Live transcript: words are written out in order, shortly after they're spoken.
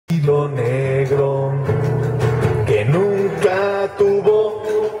Lo negro que nunca tuvo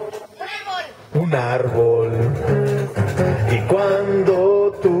un árbol, y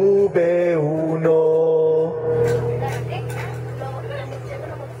cuando tuve uno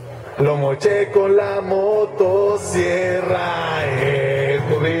lo moché con la motosierra.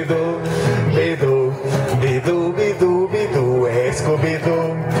 Scooby-Doo, bidú, bidú, bidú, bidú,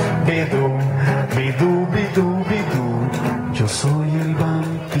 Scooby-Doo, bidú, bidú, bidú, bidú. Yo soy el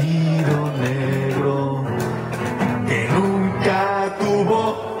vampiro negro que nunca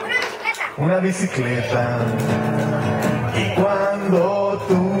tuvo una bicicleta, y cuando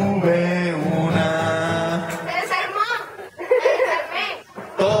tuve una,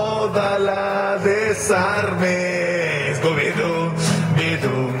 toda la desarmé. Scooby-Doo,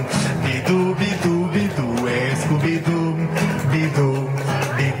 bidú, bidú, bidú, bidú, Scooby-Doo, bidú,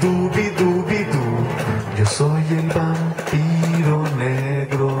 bidú, bidú, bidú. Yo soy el vampiro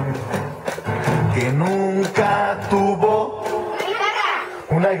negro que nunca tuvo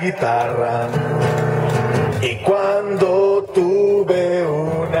una guitarra, y cuando tuve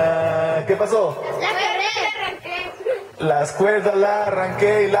una, ¿qué pasó? Las cuerdas la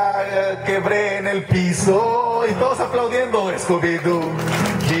arranqué y la quebré en el piso, y todos aplaudiendo. Scooby-Doo,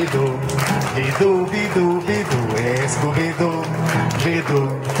 bidú, bidú, bidú, bidú, Scooby-Doo, bidú,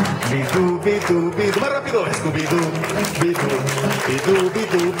 bidú, bidú, bidú. Más rápido. Scooby-Doo, bidú, bidú,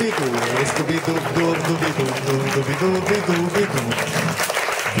 bidú, bidú, Scooby-Doo, bidú, bidú, bidú, bidú, bidú.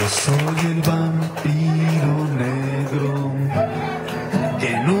 Yo soy el vampiro negro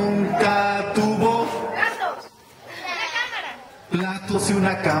que nunca tuvo platos y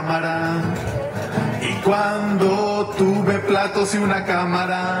una cámara, y cuando tuve platos y una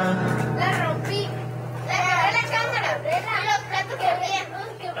cámara, la rompí. La cámara. Los platos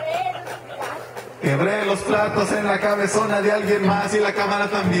quebré los platos en la cabezona de alguien más, y la cámara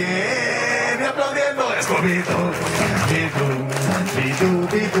también. Y aplaudiendo. Scooby-Doo, bidú, bidú,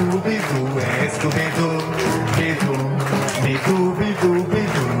 bidú, bidú, Scooby-Doo, bidú, bidú, bidú,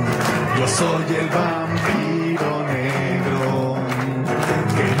 bidú. Yo soy el vampiro negro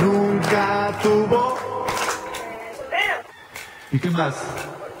que nunca tuvo. ¿Y qué más?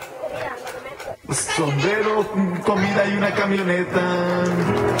 Sombrero, comida y una camioneta.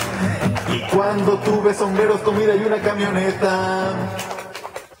 Y cuando tuve sombreros, comida y una camioneta.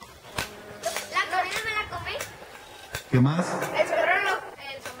 La comida me la comí. ¿Qué más? El sombrero lo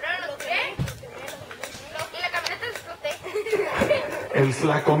qué. Y la camioneta exploté.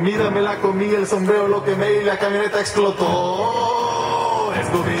 La comida me la comí, el sombrero lo quemé y la camioneta explotó.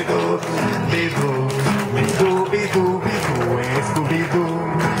 Scooby-Doo, bidú, bidú, bidú, bidú, Scooby-Doo,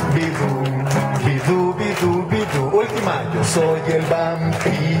 bidú, bidú, bidú, bidú. Última. Yo soy el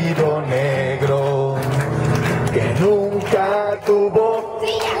vampiro negro que nunca tuvo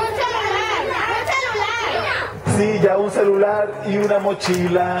silla, un celular y una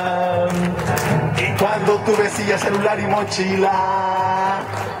mochila. Y cuando tuve silla, celular y mochila,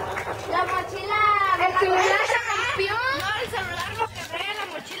 La mochila. El celular se rompió. No, el celular lo quebré, la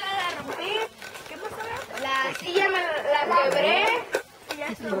mochila la rompí. ¿Qué pasó? La silla la quebré. Y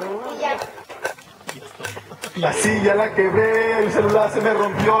ya. la silla la quebré, el celular se me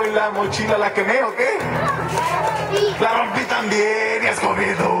rompió y la mochila la quemé, ¿o qué? La rompí también. Y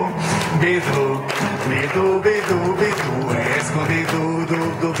Scooby-Doo, bidú, bidú, bidú, bidú, Scooby-Doo,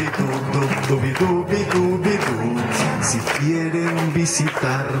 bidú, bidú, bidú, bidú, bidú. Si quieren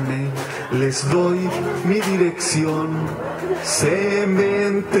visitarme, les doy mi dirección: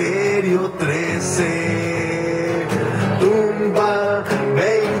 Cementerio 13, tumba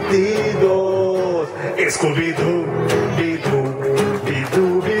 22. Scooby-Doo, bidú,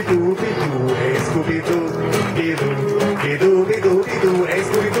 bidú, bidú, bidú, Scooby-Doo, bidú, bidú, bidú, bidú,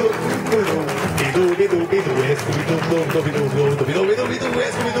 Scooby-Doo, bidú, bidú, bidú, bidú, Scooby-Doo, bidú, bidú, bidú.